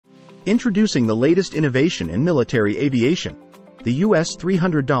Introducing the latest innovation in military aviation, the US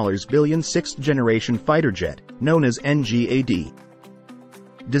 $300 billion sixth-generation fighter jet, known as NGAD.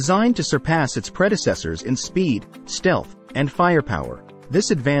 Designed to surpass its predecessors in speed, stealth, and firepower,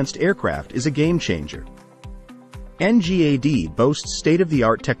 this advanced aircraft is a game-changer. NGAD boasts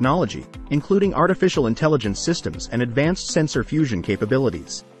state-of-the-art technology, including artificial intelligence systems and advanced sensor fusion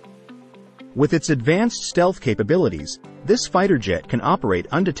capabilities. With its advanced stealth capabilities, this fighter jet can operate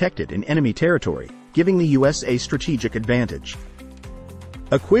undetected in enemy territory, giving the US a strategic advantage.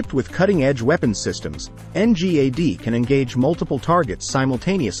 Equipped with cutting-edge weapons systems, NGAD can engage multiple targets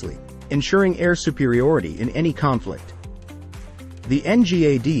simultaneously, ensuring air superiority in any conflict. The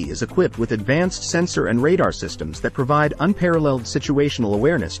NGAD is equipped with advanced sensor and radar systems that provide unparalleled situational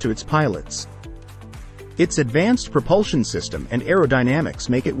awareness to its pilots. Its advanced propulsion system and aerodynamics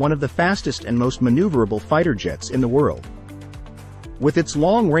make it one of the fastest and most maneuverable fighter jets in the world. With its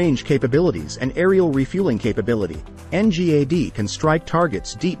long-range capabilities and aerial refueling capability, NGAD can strike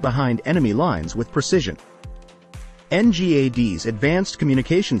targets deep behind enemy lines with precision. NGAD's advanced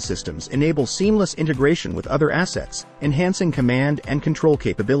communication systems enable seamless integration with other assets, enhancing command and control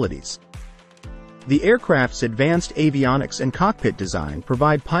capabilities. The aircraft's advanced avionics and cockpit design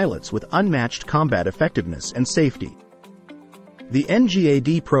provide pilots with unmatched combat effectiveness and safety. The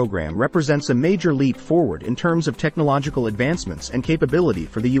NGAD program represents a major leap forward in terms of technological advancements and capability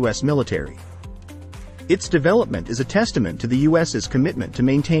for the U.S. military. Its development is a testament to the U.S.'s commitment to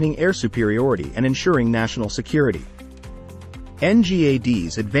maintaining air superiority and ensuring national security.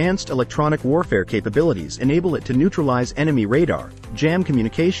 NGAD's advanced electronic warfare capabilities enable it to neutralize enemy radar, jam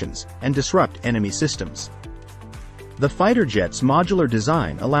communications, and disrupt enemy systems. The fighter jet's modular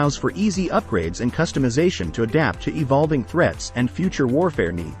design allows for easy upgrades and customization to adapt to evolving threats and future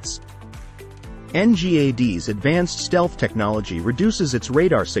warfare needs. NGAD's advanced stealth technology reduces its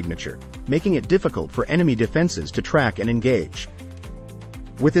radar signature, making it difficult for enemy defenses to track and engage.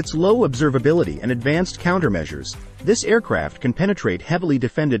 With its low observability and advanced countermeasures, this aircraft can penetrate heavily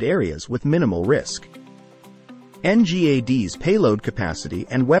defended areas with minimal risk. NGAD's payload capacity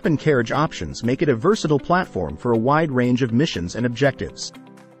and weapon carriage options make it a versatile platform for a wide range of missions and objectives.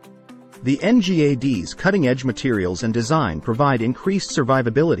 The NGAD's cutting-edge materials and design provide increased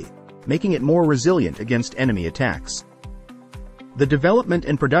survivability, making it more resilient against enemy attacks. The development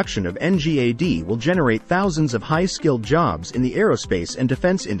and production of NGAD will generate thousands of high-skilled jobs in the aerospace and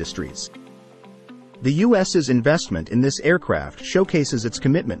defense industries. The U.S.'s investment in this aircraft showcases its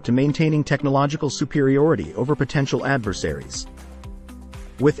commitment to maintaining technological superiority over potential adversaries.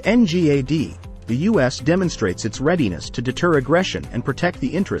 With NGAD, the U.S. demonstrates its readiness to deter aggression and protect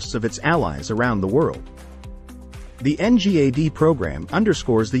the interests of its allies around the world. The NGAD program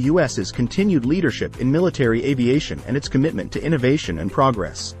underscores the U.S.'s continued leadership in military aviation and its commitment to innovation and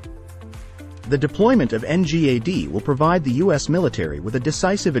progress. The deployment of NGAD will provide the U.S. military with a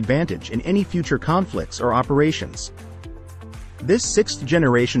decisive advantage in any future conflicts or operations. This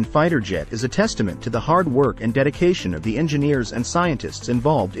sixth-generation fighter jet is a testament to the hard work and dedication of the engineers and scientists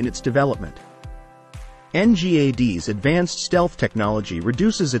involved in its development. NGAD's advanced stealth technology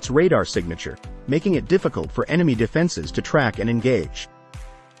reduces its radar signature, making it difficult for enemy defenses to track and engage.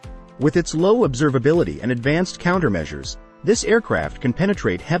 With its low observability and advanced countermeasures, this aircraft can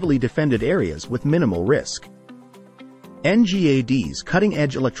penetrate heavily defended areas with minimal risk. NGAD's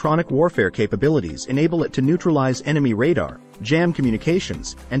cutting-edge electronic warfare capabilities enable it to neutralize enemy radar, jam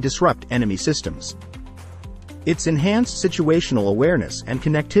communications, and disrupt enemy systems. Its enhanced situational awareness and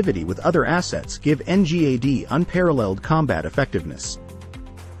connectivity with other assets give NGAD unparalleled combat effectiveness.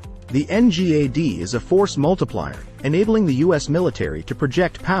 The NGAD is a force multiplier, enabling the U.S. military to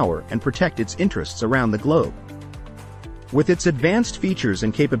project power and protect its interests around the globe. With its advanced features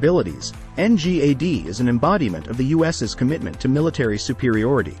and capabilities, NGAD is an embodiment of the U.S.'s commitment to military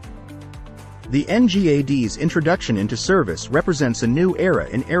superiority. The NGAD's introduction into service represents a new era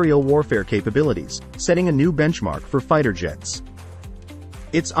in aerial warfare capabilities, setting a new benchmark for fighter jets.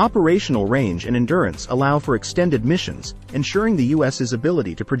 Its operational range and endurance allow for extended missions, ensuring the U.S.'s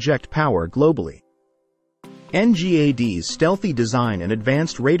ability to project power globally. NGAD's stealthy design and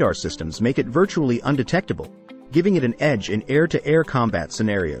advanced radar systems make it virtually undetectable, giving it an edge in air-to-air combat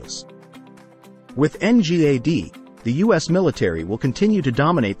scenarios. With NGAD, the U.S. military will continue to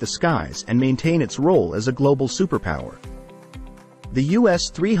dominate the skies and maintain its role as a global superpower. The U.S.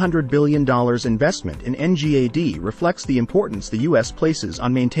 $300 billion investment in NGAD reflects the importance the U.S. places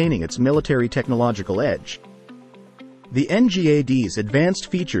on maintaining its military technological edge. The NGAD's advanced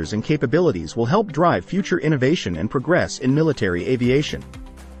features and capabilities will help drive future innovation and progress in military aviation.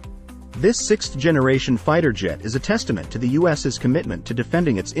 This sixth-generation fighter jet is a testament to the U.S.'s commitment to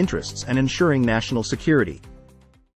defending its interests and ensuring national security.